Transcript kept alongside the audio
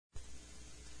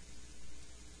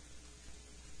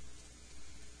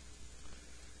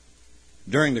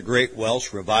During the Great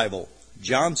Welsh Revival,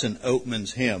 Johnson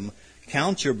Oatman's hymn,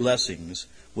 "Count Your Blessings,"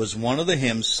 was one of the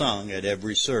hymns sung at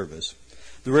every service.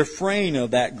 The refrain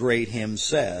of that great hymn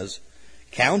says,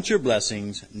 "Count your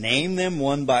blessings, name them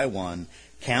one by one.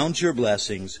 Count your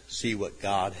blessings, see what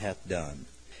God hath done."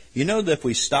 You know that if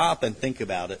we stop and think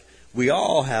about it, we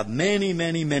all have many,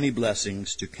 many, many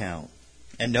blessings to count.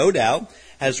 And no doubt,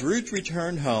 as Ruth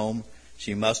returned home,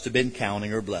 she must have been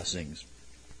counting her blessings.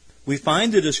 We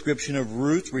find the description of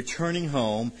Ruth returning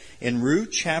home in Ruth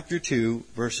chapter 2,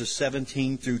 verses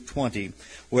 17 through 20,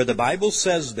 where the Bible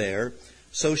says there,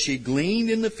 "So she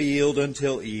gleaned in the field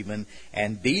until even,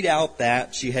 and beat out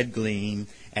that she had gleaned,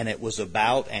 and it was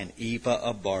about an ephah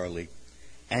of barley.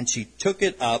 And she took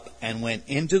it up and went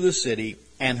into the city,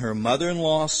 and her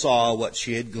mother-in-law saw what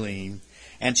she had gleaned.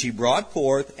 And she brought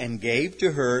forth and gave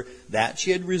to her that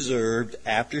she had reserved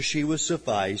after she was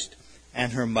sufficed.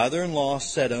 And her mother-in-law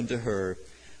said unto her,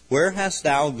 Where hast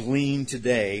thou gleaned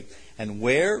today, and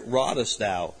where wroughtest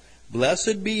thou?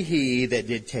 Blessed be he that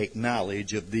did take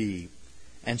knowledge of thee.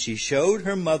 And she showed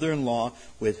her mother-in-law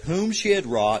with whom she had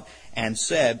wrought, and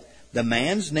said, The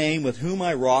man's name with whom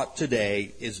I wrought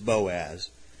today is Boaz.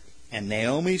 And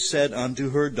Naomi said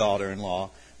unto her daughter-in-law,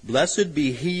 Blessed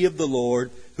be he of the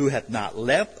Lord, who hath not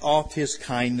left off his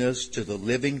kindness to the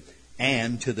living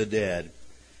and to the dead.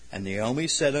 And Naomi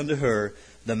said unto her,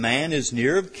 The man is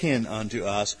near of kin unto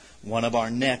us, one of our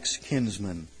next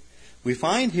kinsmen." We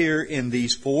find here in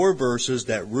these 4 verses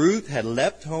that Ruth had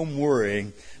left home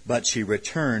worrying, but she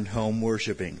returned home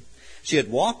worshiping. She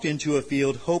had walked into a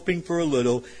field hoping for a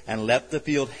little and left the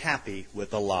field happy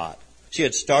with a lot. She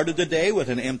had started the day with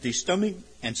an empty stomach,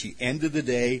 and she ended the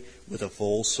day with a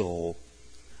full soul.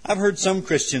 I've heard some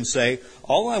Christians say,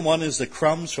 all I want is the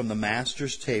crumbs from the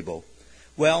Master's table.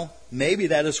 Well, maybe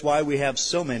that is why we have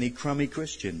so many crummy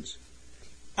Christians.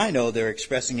 I know they're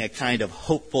expressing a kind of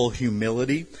hopeful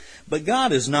humility, but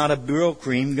God is not a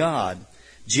Brill-cream God.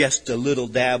 Just a little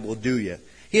dab will do you.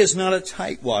 He is not a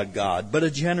tightwad God, but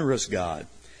a generous God.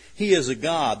 He is a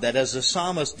God that, as the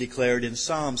psalmist declared in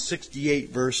Psalm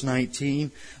 68, verse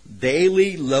 19,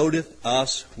 daily loadeth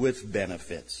us with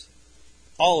benefits.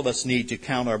 All of us need to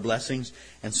count our blessings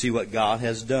and see what God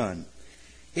has done.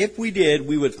 If we did,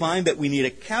 we would find that we need a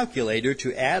calculator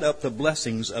to add up the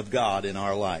blessings of God in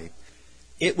our life.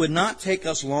 It would not take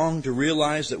us long to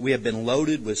realize that we have been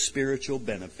loaded with spiritual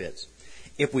benefits.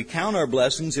 If we count our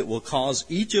blessings, it will cause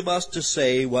each of us to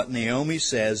say what Naomi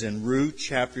says in Ruth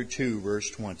chapter 2, verse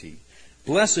 20.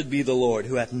 Blessed be the Lord,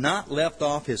 who hath not left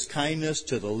off his kindness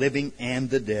to the living and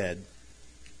the dead.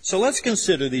 So let's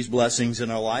consider these blessings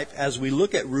in our life as we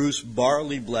look at Ruth's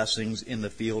barley blessings in the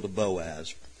field of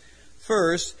Boaz.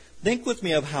 First, think with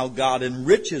me of how God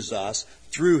enriches us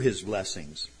through his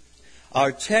blessings.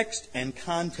 Our text and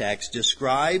context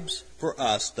describes for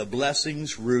us the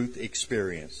blessings Ruth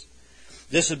experienced.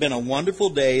 This had been a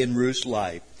wonderful day in Ruth's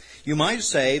life. You might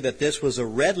say that this was a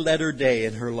red-letter day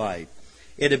in her life.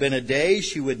 It had been a day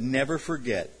she would never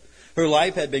forget. Her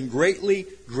life had been greatly,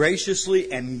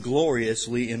 graciously, and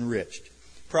gloriously enriched.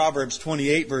 Proverbs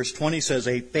 28, verse 20 says,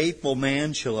 A faithful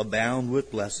man shall abound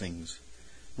with blessings.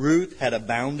 Ruth had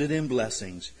abounded in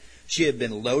blessings. She had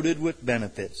been loaded with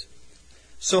benefits.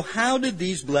 So how did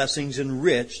these blessings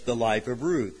enrich the life of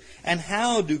Ruth? And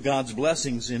how do God's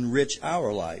blessings enrich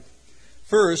our life?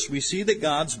 First, we see that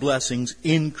God's blessings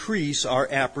increase our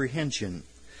apprehension.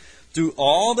 Through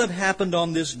all that happened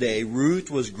on this day,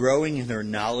 Ruth was growing in her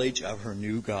knowledge of her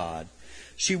new God.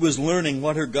 She was learning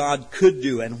what her God could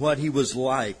do and what he was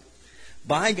like.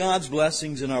 By God's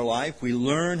blessings in our life, we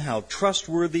learn how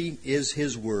trustworthy is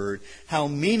his word, how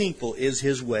meaningful is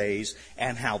his ways,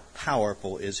 and how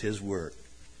powerful is his work.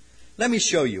 Let me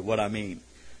show you what I mean.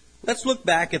 Let's look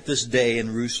back at this day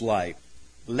in Ruth's life.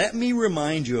 Let me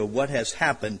remind you of what has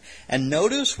happened, and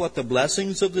notice what the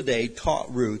blessings of the day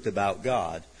taught Ruth about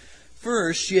God.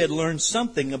 First, she had learned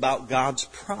something about God's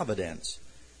providence.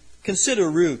 Consider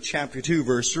Ruth chapter 2,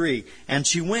 verse 3. And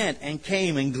she went and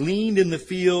came and gleaned in the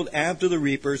field after the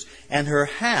reapers, and her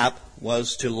hap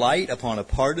was to light upon a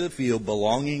part of the field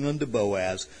belonging unto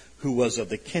Boaz, who was of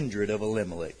the kindred of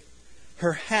Elimelech.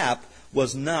 Her hap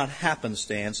was not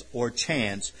happenstance or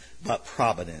chance, but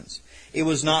providence. It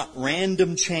was not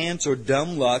random chance or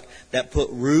dumb luck that put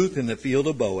Ruth in the field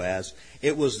of Boaz.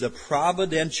 It was the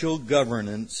providential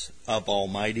governance of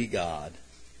Almighty God.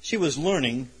 She was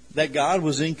learning that God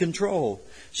was in control.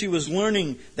 She was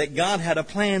learning that God had a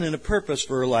plan and a purpose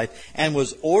for her life and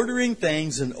was ordering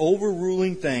things and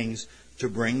overruling things to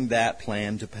bring that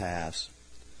plan to pass.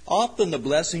 Often the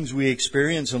blessings we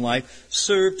experience in life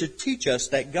serve to teach us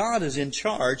that God is in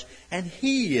charge and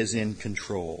he is in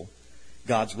control.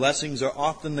 God's blessings are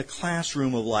often the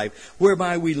classroom of life,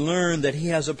 whereby we learn that He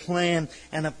has a plan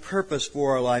and a purpose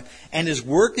for our life and is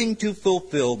working to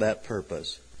fulfill that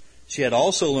purpose. She had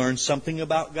also learned something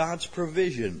about God's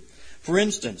provision. For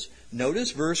instance,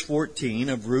 notice verse 14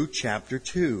 of Ruth chapter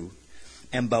 2.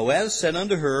 And Boaz said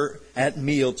unto her at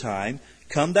mealtime,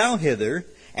 Come thou hither,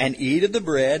 and eat of the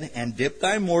bread, and dip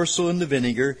thy morsel in the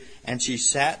vinegar. And she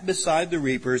sat beside the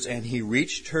reapers, and he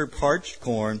reached her parched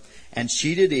corn, and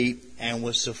she did eat, and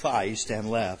was sufficed, and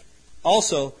left.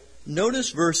 Also,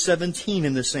 notice verse 17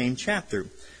 in the same chapter.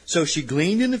 So she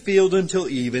gleaned in the field until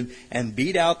even, and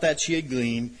beat out that she had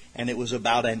gleaned, and it was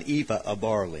about an ephah of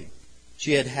barley.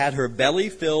 She had had her belly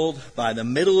filled by the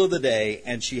middle of the day,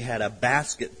 and she had a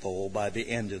basketful by the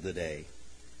end of the day.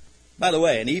 By the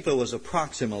way, an ephah was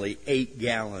approximately 8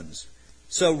 gallons.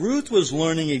 So Ruth was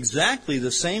learning exactly the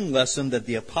same lesson that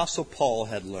the Apostle Paul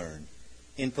had learned.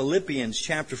 In Philippians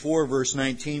chapter 4, verse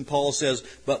 19, Paul says,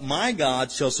 But my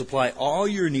God shall supply all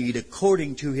your need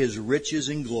according to His riches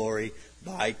in glory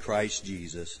by Christ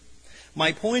Jesus.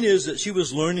 My point is that she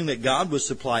was learning that God would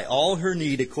supply all her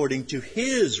need according to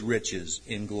His riches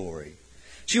in glory.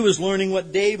 She was learning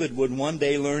what David would one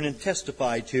day learn and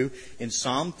testify to in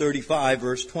Psalm 35,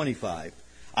 verse 25.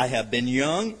 I have been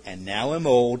young and now am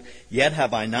old, yet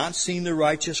have I not seen the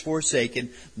righteous forsaken,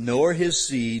 nor his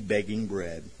seed begging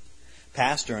bread.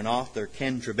 Pastor and author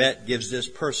Ken Trebet gives this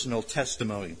personal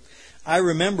testimony. I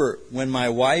remember when my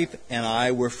wife and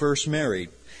I were first married.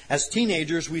 As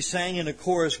teenagers, we sang in a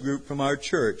chorus group from our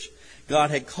church. God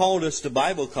had called us to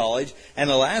Bible college, and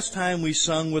the last time we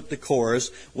sung with the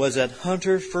chorus was at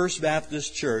Hunter First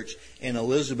Baptist Church in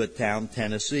Elizabethtown,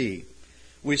 Tennessee.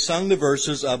 We sung the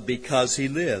verses of Because He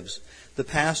Lives. The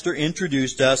pastor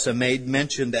introduced us and made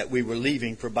mention that we were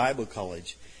leaving for Bible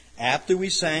college. After we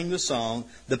sang the song,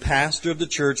 the pastor of the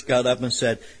church got up and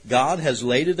said, God has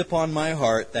laid it upon my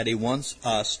heart that He wants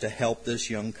us to help this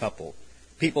young couple.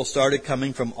 People started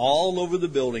coming from all over the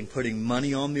building, putting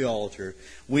money on the altar.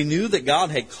 We knew that God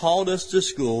had called us to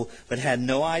school, but had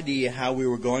no idea how we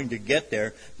were going to get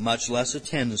there, much less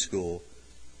attend school.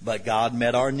 But God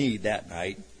met our need that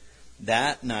night.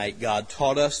 That night, God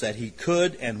taught us that He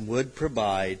could and would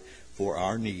provide for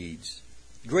our needs.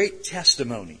 Great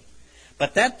testimony.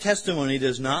 But that testimony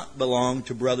does not belong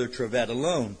to Brother Trevette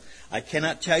alone. I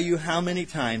cannot tell you how many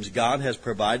times God has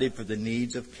provided for the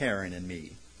needs of Karen and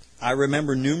me. I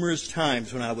remember numerous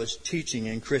times when I was teaching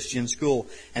in Christian school,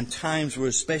 and times were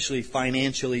especially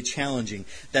financially challenging,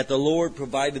 that the Lord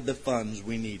provided the funds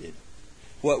we needed.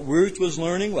 What Ruth was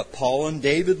learning, what Paul and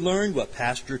David learned, what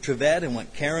Pastor Trevette and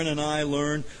what Karen and I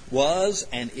learned was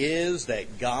and is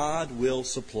that God will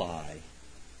supply.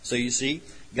 So you see,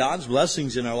 God's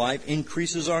blessings in our life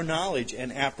increases our knowledge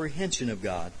and apprehension of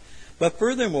God. But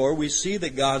furthermore, we see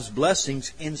that God's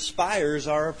blessings inspires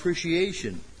our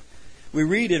appreciation. We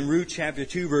read in Ruth chapter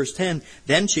 2, verse 10,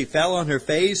 Then she fell on her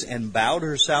face and bowed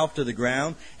herself to the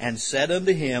ground and said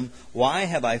unto him, Why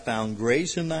have I found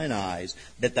grace in thine eyes,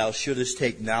 that thou shouldest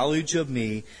take knowledge of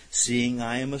me, seeing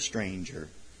I am a stranger?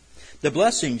 The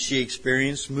blessings she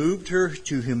experienced moved her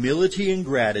to humility and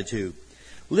gratitude.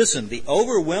 Listen, the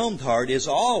overwhelmed heart is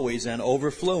always an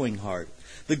overflowing heart.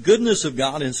 The goodness of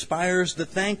God inspires the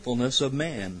thankfulness of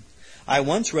man. I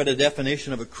once read a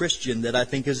definition of a Christian that I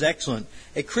think is excellent.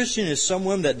 A Christian is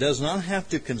someone that does not have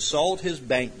to consult his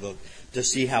bank book to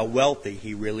see how wealthy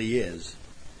he really is.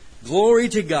 Glory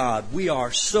to God, we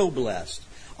are so blessed.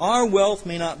 Our wealth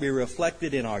may not be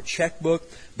reflected in our checkbook,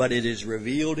 but it is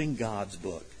revealed in God's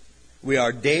book. We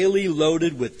are daily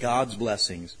loaded with God's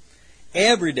blessings.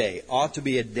 Every day ought to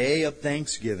be a day of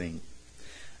thanksgiving.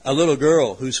 A little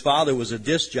girl whose father was a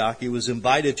disc jockey was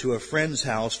invited to a friend's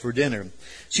house for dinner.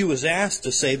 She was asked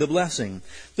to say the blessing.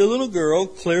 The little girl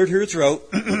cleared her throat,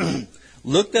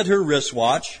 looked at her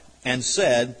wristwatch, and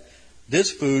said,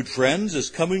 This food, friends, is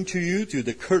coming to you through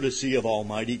the courtesy of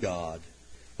Almighty God.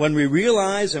 When we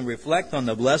realize and reflect on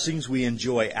the blessings we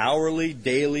enjoy hourly,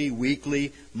 daily,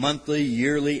 weekly, monthly,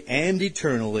 yearly, and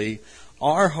eternally,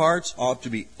 our hearts ought to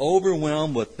be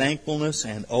overwhelmed with thankfulness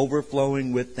and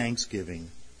overflowing with thanksgiving.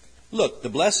 Look, the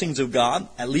blessings of God,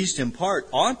 at least in part,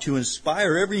 ought to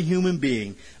inspire every human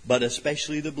being, but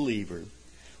especially the believer.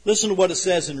 Listen to what it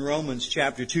says in Romans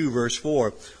chapter 2, verse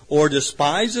 4. Or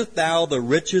despiseth thou the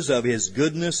riches of His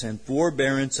goodness and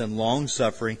forbearance and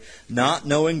long-suffering, not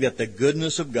knowing that the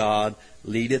goodness of God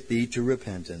leadeth thee to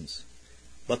repentance?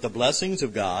 But the blessings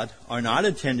of God are not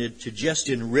intended to just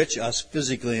enrich us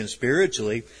physically and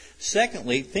spiritually.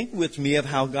 Secondly, think with me of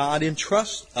how God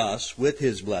entrusts us with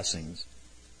His blessings.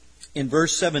 In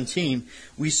verse 17,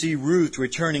 we see Ruth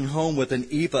returning home with an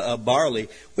ephah of barley,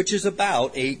 which is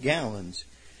about 8 gallons.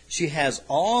 She has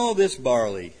all this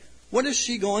barley. What is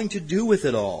she going to do with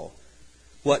it all?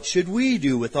 What should we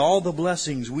do with all the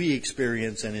blessings we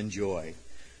experience and enjoy?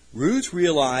 Ruth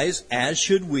realized, as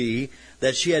should we,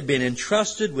 that she had been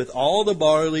entrusted with all the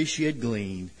barley she had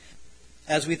gleaned.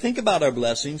 As we think about our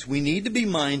blessings, we need to be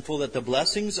mindful that the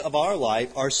blessings of our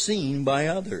life are seen by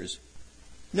others.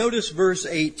 Notice verse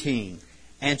 18.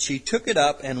 And she took it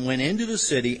up and went into the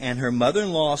city, and her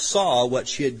mother-in-law saw what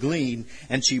she had gleaned,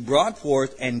 and she brought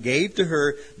forth and gave to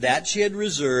her that she had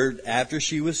reserved after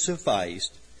she was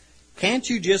sufficed. Can't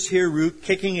you just hear Ruth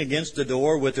kicking against the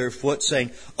door with her foot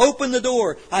saying, "Open the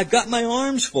door, I've got my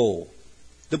arms full"?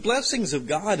 The blessings of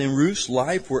God in Ruth's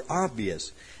life were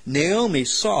obvious. Naomi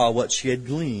saw what she had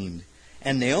gleaned.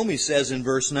 And Naomi says in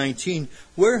verse 19,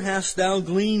 "Where hast thou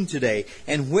gleaned today?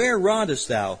 And where wroughtest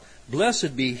thou?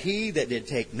 Blessed be he that did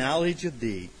take knowledge of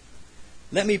thee."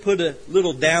 Let me put a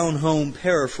little down-home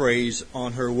paraphrase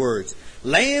on her words.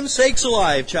 Land sakes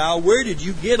alive, child, where did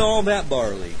you get all that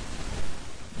barley?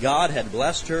 God had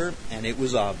blessed her, and it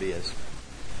was obvious.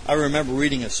 I remember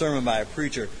reading a sermon by a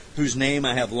preacher whose name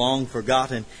I have long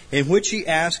forgotten, in which he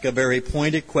asked a very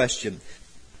pointed question.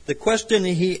 The question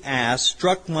he asked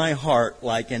struck my heart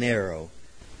like an arrow.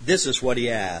 This is what he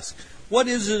asked. What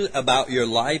is it about your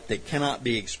life that cannot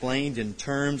be explained in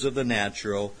terms of the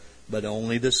natural, but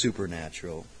only the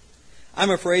supernatural? I'm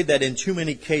afraid that in too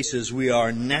many cases we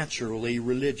are naturally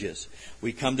religious.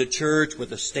 We come to church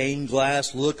with a stained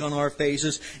glass look on our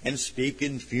faces and speak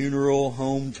in funeral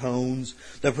home tones.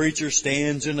 The preacher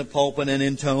stands in the pulpit and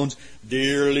intones,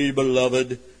 "Dearly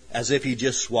beloved," as if he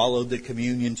just swallowed the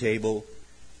communion table.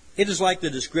 It is like the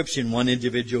description one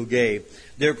individual gave.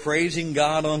 They're praising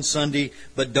God on Sunday,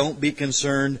 but don't be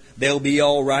concerned. They'll be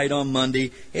all right on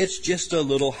Monday. It's just a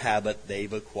little habit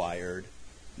they've acquired.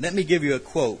 Let me give you a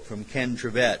quote from Ken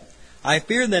Trevett. "I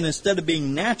fear that instead of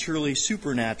being naturally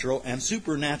supernatural and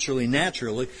supernaturally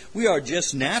naturally, we are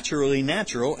just naturally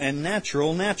natural and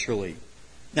natural naturally."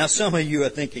 Now some of you are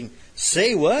thinking,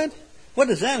 "Say what? What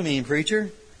does that mean,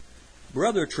 preacher?"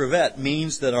 Brother Trevett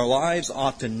means that our lives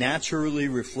ought to naturally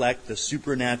reflect the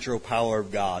supernatural power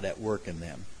of God at work in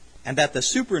them, and that the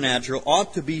supernatural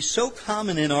ought to be so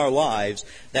common in our lives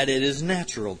that it is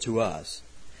natural to us.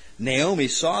 Naomi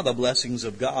saw the blessings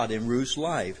of God in Ruth's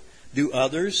life. Do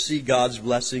others see God's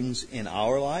blessings in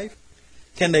our life?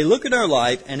 Can they look at our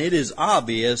life and it is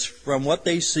obvious from what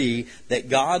they see that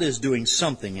God is doing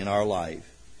something in our life?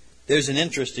 There's an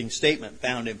interesting statement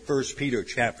found in 1 Peter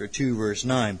chapter 2, verse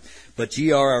 9. "But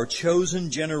ye are our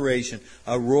chosen generation,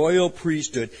 a royal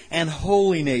priesthood, and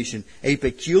holy nation, a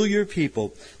peculiar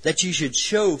people, that ye should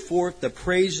show forth the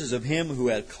praises of him who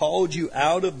hath called you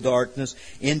out of darkness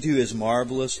into his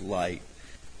marvelous light."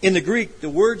 In the Greek, the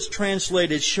words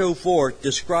translated "show forth"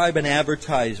 describe an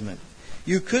advertisement.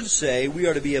 You could say we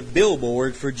are to be a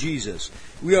billboard for Jesus.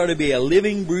 We are to be a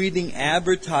living, breathing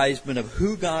advertisement of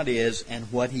who God is and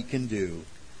what He can do.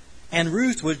 And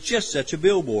Ruth was just such a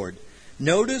billboard.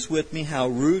 Notice with me how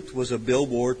Ruth was a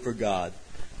billboard for God.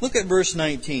 Look at verse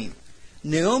 19.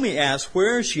 Naomi asked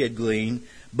where she had gleaned,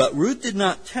 but Ruth did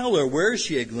not tell her where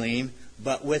she had gleaned,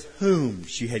 but with whom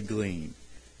she had gleaned.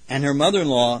 And her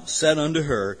mother-in-law said unto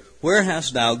her, Where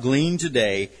hast thou gleaned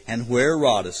today, and where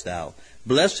wroughtest thou?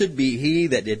 Blessed be he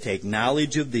that did take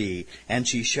knowledge of thee. And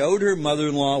she showed her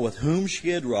mother-in-law with whom she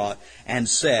had wrought, and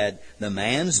said, The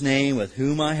man's name with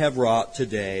whom I have wrought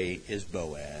today is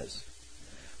Boaz.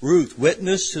 Ruth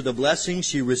witnessed to the blessing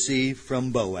she received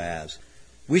from Boaz.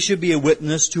 We should be a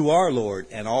witness to our Lord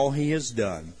and all He has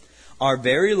done. Our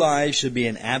very lives should be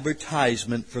an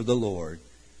advertisement for the Lord.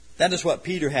 That is what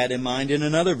Peter had in mind in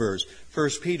another verse, 1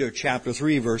 Peter chapter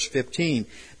 3, verse 15.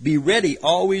 Be ready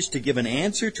always to give an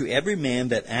answer to every man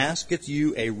that asketh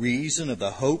you a reason of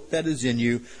the hope that is in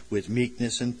you with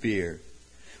meekness and fear.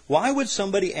 Why would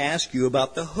somebody ask you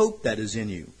about the hope that is in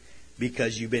you?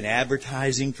 Because you've been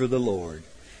advertising for the Lord.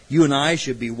 You and I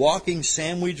should be walking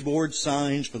sandwich board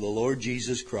signs for the Lord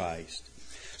Jesus Christ.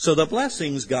 So the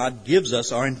blessings God gives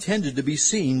us are intended to be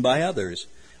seen by others.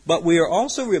 But we are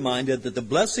also reminded that the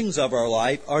blessings of our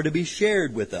life are to be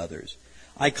shared with others.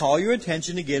 I call your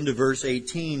attention again to verse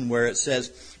 18 where it says,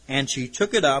 And she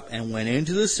took it up and went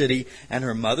into the city, and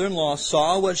her mother-in-law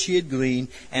saw what she had gleaned,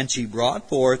 and she brought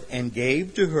forth and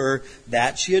gave to her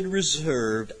that she had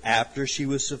reserved after she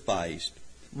was sufficed.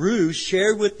 Ruth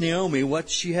shared with Naomi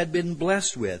what she had been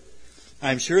blessed with.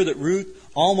 I'm sure that Ruth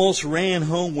almost ran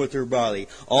home with her barley,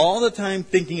 all the time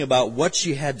thinking about what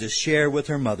she had to share with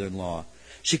her mother-in-law.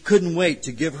 She couldn't wait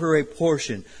to give her a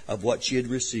portion of what she had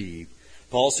received.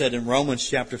 Paul said in Romans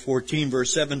chapter 14,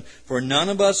 verse 7, For none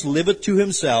of us liveth to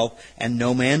himself, and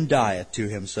no man dieth to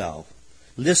himself.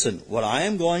 Listen, what I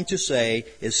am going to say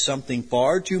is something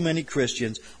far too many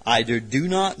Christians either do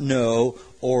not know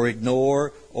or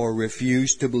ignore or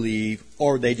refuse to believe,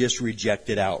 or they just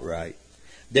reject it outright.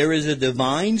 There is a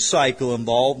divine cycle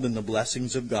involved in the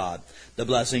blessings of God. The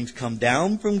blessings come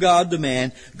down from God to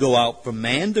man, go out from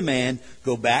man to man,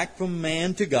 go back from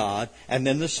man to God, and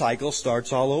then the cycle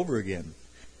starts all over again.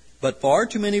 But far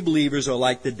too many believers are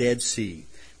like the Dead Sea.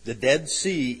 The Dead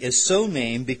Sea is so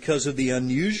named because of the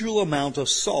unusual amount of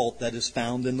salt that is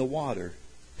found in the water.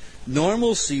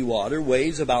 Normal seawater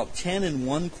weighs about 10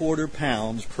 1/4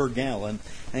 pounds per gallon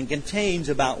and contains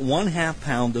about 1/2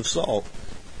 pound of salt.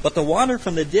 But the water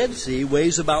from the Dead Sea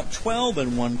weighs about 12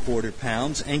 1/4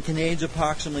 pounds and contains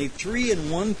approximately 3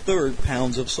 1/3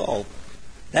 pounds of salt.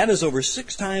 That is over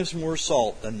 6 times more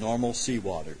salt than normal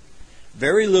seawater.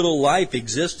 Very little life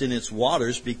exists in its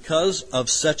waters because of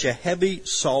such a heavy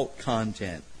salt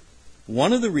content.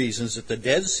 One of the reasons that the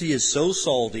Dead Sea is so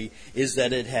salty is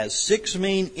that it has 6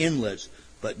 main inlets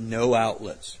but no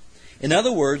outlets. In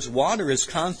other words, water is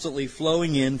constantly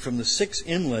flowing in from the 6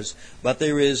 inlets, but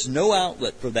there is no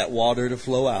outlet for that water to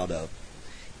flow out of.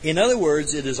 In other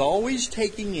words, it is always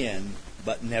taking in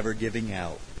but never giving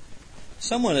out.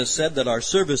 Someone has said that our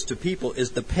service to people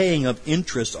is the paying of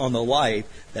interest on the life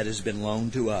that has been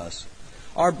loaned to us.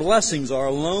 Our blessings are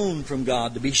a loan from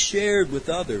God to be shared with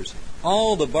others.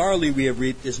 All the barley we have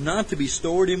reaped is not to be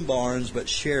stored in barns, but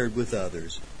shared with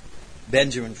others.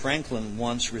 Benjamin Franklin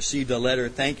once received a letter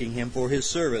thanking him for his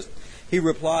service. He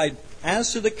replied,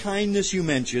 "As to the kindness you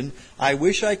mentioned, I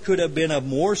wish I could have been of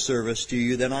more service to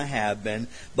you than I have been,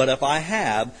 but if I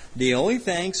have, the only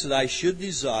thanks that I should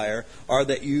desire are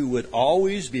that you would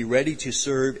always be ready to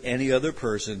serve any other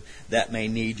person that may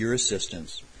need your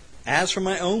assistance. As for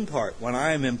my own part, when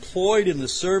I am employed in the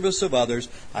service of others,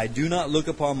 I do not look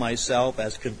upon myself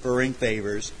as conferring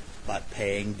favors, but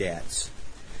paying debts."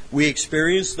 We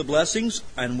experience the blessings,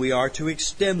 and we are to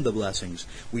extend the blessings.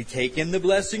 We take in the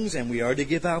blessings, and we are to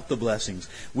give out the blessings.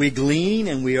 We glean,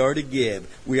 and we are to give.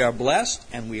 We are blessed,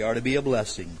 and we are to be a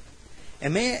blessing.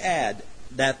 And may I add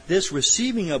that this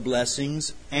receiving of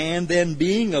blessings and then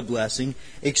being a blessing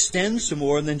extends to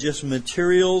more than just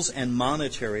materials and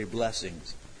monetary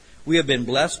blessings. We have been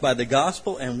blessed by the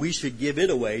gospel, and we should give it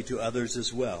away to others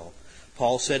as well.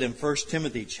 Paul said in 1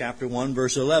 Timothy chapter 1,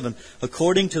 verse 11,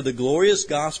 "According to the glorious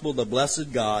gospel of the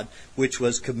blessed God, which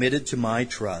was committed to my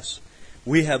trust."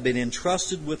 We have been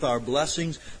entrusted with our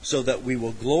blessings so that we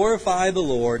will glorify the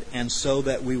Lord and so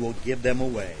that we will give them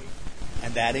away.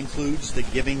 And that includes the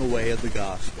giving away of the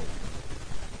gospel.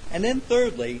 And then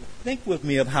thirdly, think with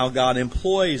me of how God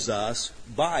employs us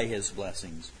by His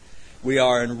blessings. We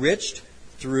are enriched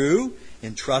through,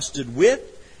 entrusted with,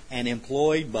 and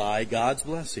employed by God's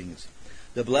blessings.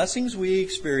 The blessings we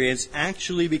experience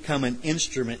actually become an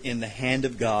instrument in the hand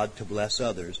of God to bless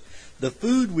others. The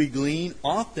food we glean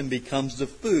often becomes the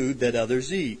food that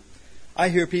others eat. I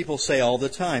hear people say all the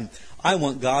time, "I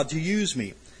want God to use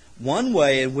me." One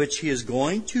way in which He is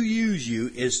going to use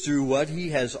you is through what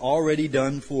He has already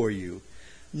done for you.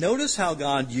 Notice how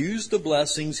God used the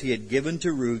blessings He had given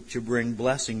to Ruth to bring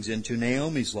blessings into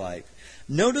Naomi's life.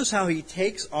 Notice how He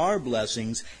takes our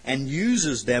blessings and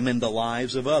uses them in the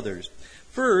lives of others.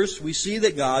 First, we see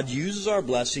that God uses our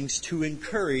blessings to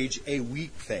encourage a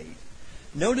weak faith.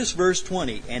 Notice verse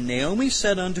 20, "And Naomi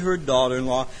said unto her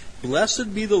daughter-in-law,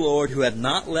 Blessed be the Lord, who hath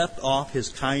not left off His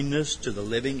kindness to the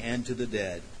living and to the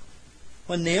dead."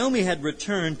 When Naomi had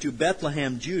returned to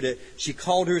Bethlehem, Judah, she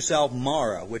called herself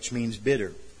Mara, which means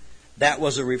bitter. That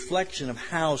was a reflection of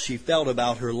how she felt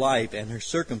about her life and her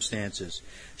circumstances.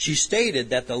 She stated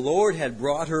that the Lord had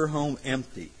brought her home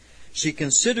empty. She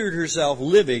considered herself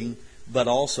living, but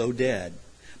also dead.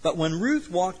 But when Ruth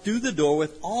walked through the door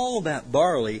with all that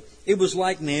barley, it was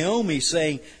like Naomi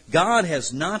saying, "God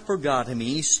has not forgotten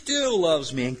me. He still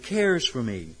loves me and cares for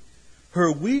me."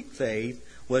 Her weak faith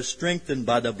was strengthened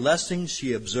by the blessings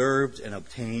she observed and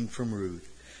obtained from Ruth.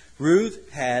 Ruth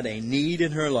had a need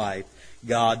in her life.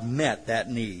 God met that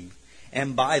need.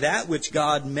 And by that which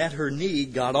God met her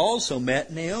need, God also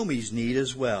met Naomi's need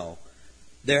as well.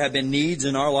 There have been needs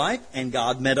in our life, and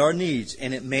God met our needs.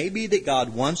 And it may be that God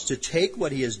wants to take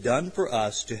what He has done for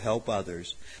us to help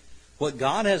others. What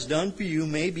God has done for you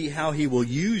may be how He will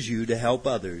use you to help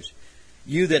others.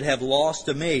 You that have lost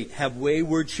a mate, have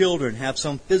wayward children, have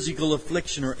some physical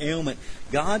affliction or ailment,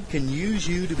 God can use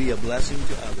you to be a blessing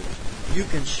to others. You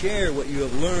can share what you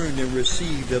have learned and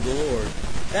received of the Lord.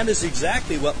 That is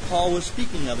exactly what Paul was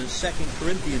speaking of in 2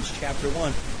 Corinthians chapter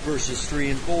 1, verses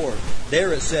 3 and 4.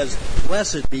 There it says,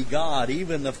 "Blessed be God,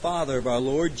 even the Father of our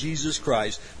Lord Jesus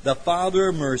Christ, the Father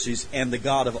of mercies and the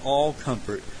God of all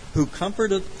comfort, who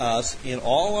comforteth us in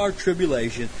all our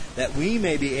tribulation, that we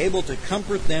may be able to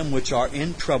comfort them which are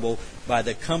in trouble by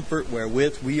the comfort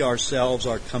wherewith we ourselves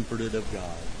are comforted of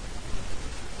God."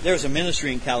 There's a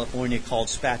ministry in California called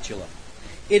Spatula.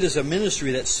 It is a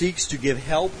ministry that seeks to give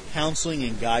help, counseling,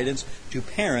 and guidance to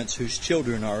parents whose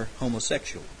children are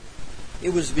homosexual.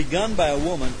 It was begun by a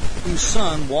woman whose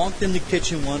son walked in the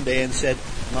kitchen one day and said,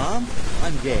 "Mom,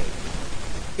 I'm gay."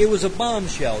 It was a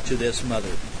bombshell to this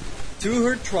mother. Through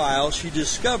her trial, she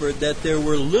discovered that there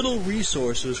were little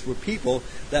resources for people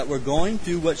that were going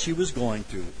through what she was going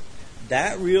through.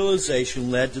 That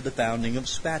realization led to the founding of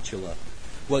Spatula.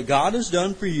 What God has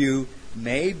done for you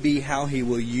may be how He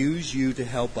will use you to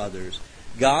help others.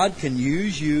 God can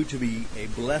use you to be a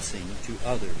blessing to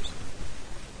others.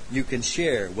 You can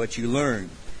share what you learned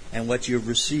and what you have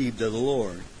received of the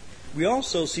Lord. We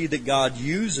also see that God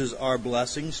uses our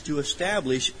blessings to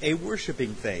establish a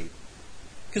worshiping faith.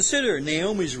 Consider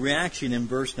Naomi's reaction in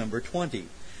verse number 20.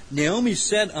 Naomi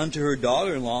said unto her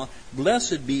daughter-in-law,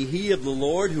 "Blessed be he of the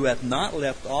Lord, who hath not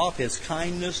left off his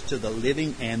kindness to the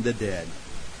living and the dead."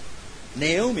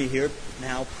 Naomi here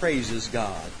now praises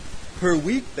God. Her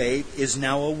weak faith is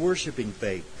now a worshiping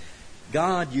faith.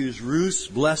 God used Ruth's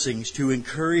blessings to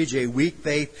encourage a weak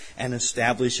faith and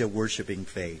establish a worshiping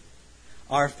faith.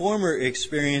 Our former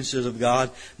experiences of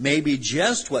God may be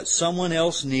just what someone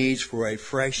else needs for a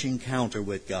fresh encounter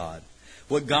with God.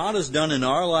 What God has done in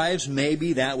our lives may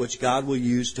be that which God will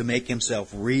use to make Himself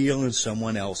real in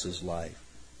someone else's life.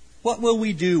 What will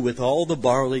we do with all the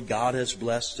barley God has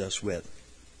blessed us with?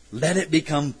 Let it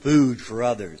become food for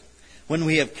others. When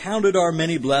we have counted our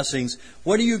many blessings,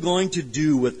 what are you going to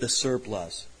do with the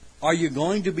surplus? Are you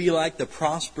going to be like the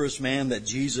prosperous man that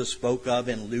Jesus spoke of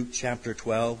in Luke chapter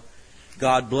 12?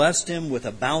 God blessed him with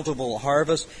a bountiful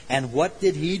harvest, and what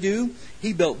did he do?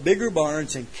 He built bigger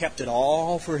barns and kept it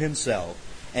all for himself.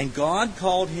 And God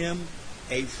called him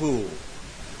a fool.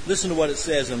 Listen to what it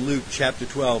says in Luke chapter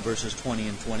 12, verses 20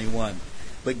 and 21.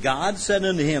 "But God said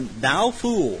unto him, Thou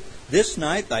fool, this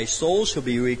night thy soul shall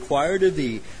be required of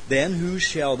thee. Then whose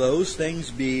shall those things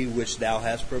be which thou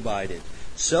hast provided?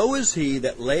 So is he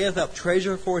that layeth up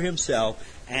treasure for himself,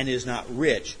 and is not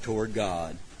rich toward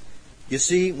God." You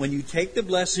see, when you take the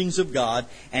blessings of God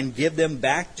and give them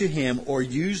back to Him or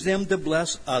use them to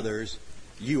bless others,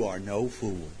 you are no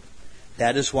fool.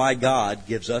 That is why God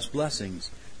gives us blessings,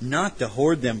 not to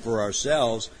hoard them for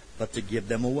ourselves, but to give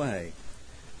them away.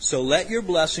 So let your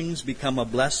blessings become a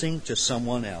blessing to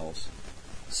someone else.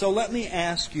 So let me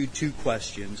ask you two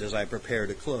questions as I prepare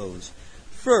to close.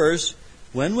 First,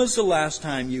 when was the last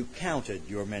time you counted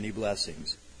your many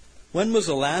blessings? When was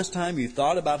the last time you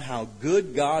thought about how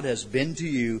good God has been to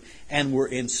you and were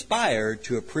inspired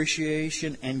to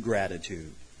appreciation and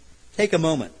gratitude? Take a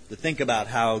moment to think about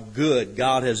how good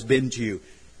God has been to you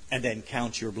and then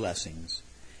count your blessings.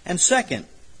 And second,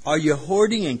 are you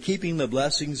hoarding and keeping the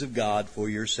blessings of God for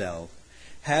yourself?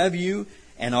 Have you,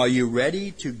 and are you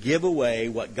ready to give away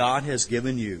what God has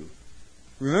given you?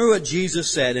 Remember what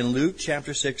Jesus said in Luke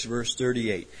chapter 6, verse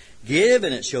 38. "Give,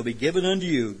 and it shall be given unto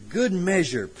you. Good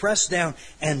measure, pressed down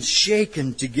and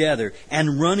shaken together,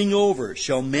 and running over,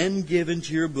 shall men give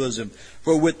into your bosom.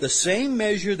 For with the same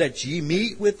measure that ye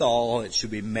meet withal, it shall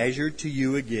be measured to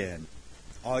you again."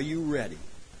 Are you ready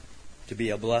to be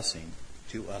a blessing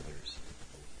to others?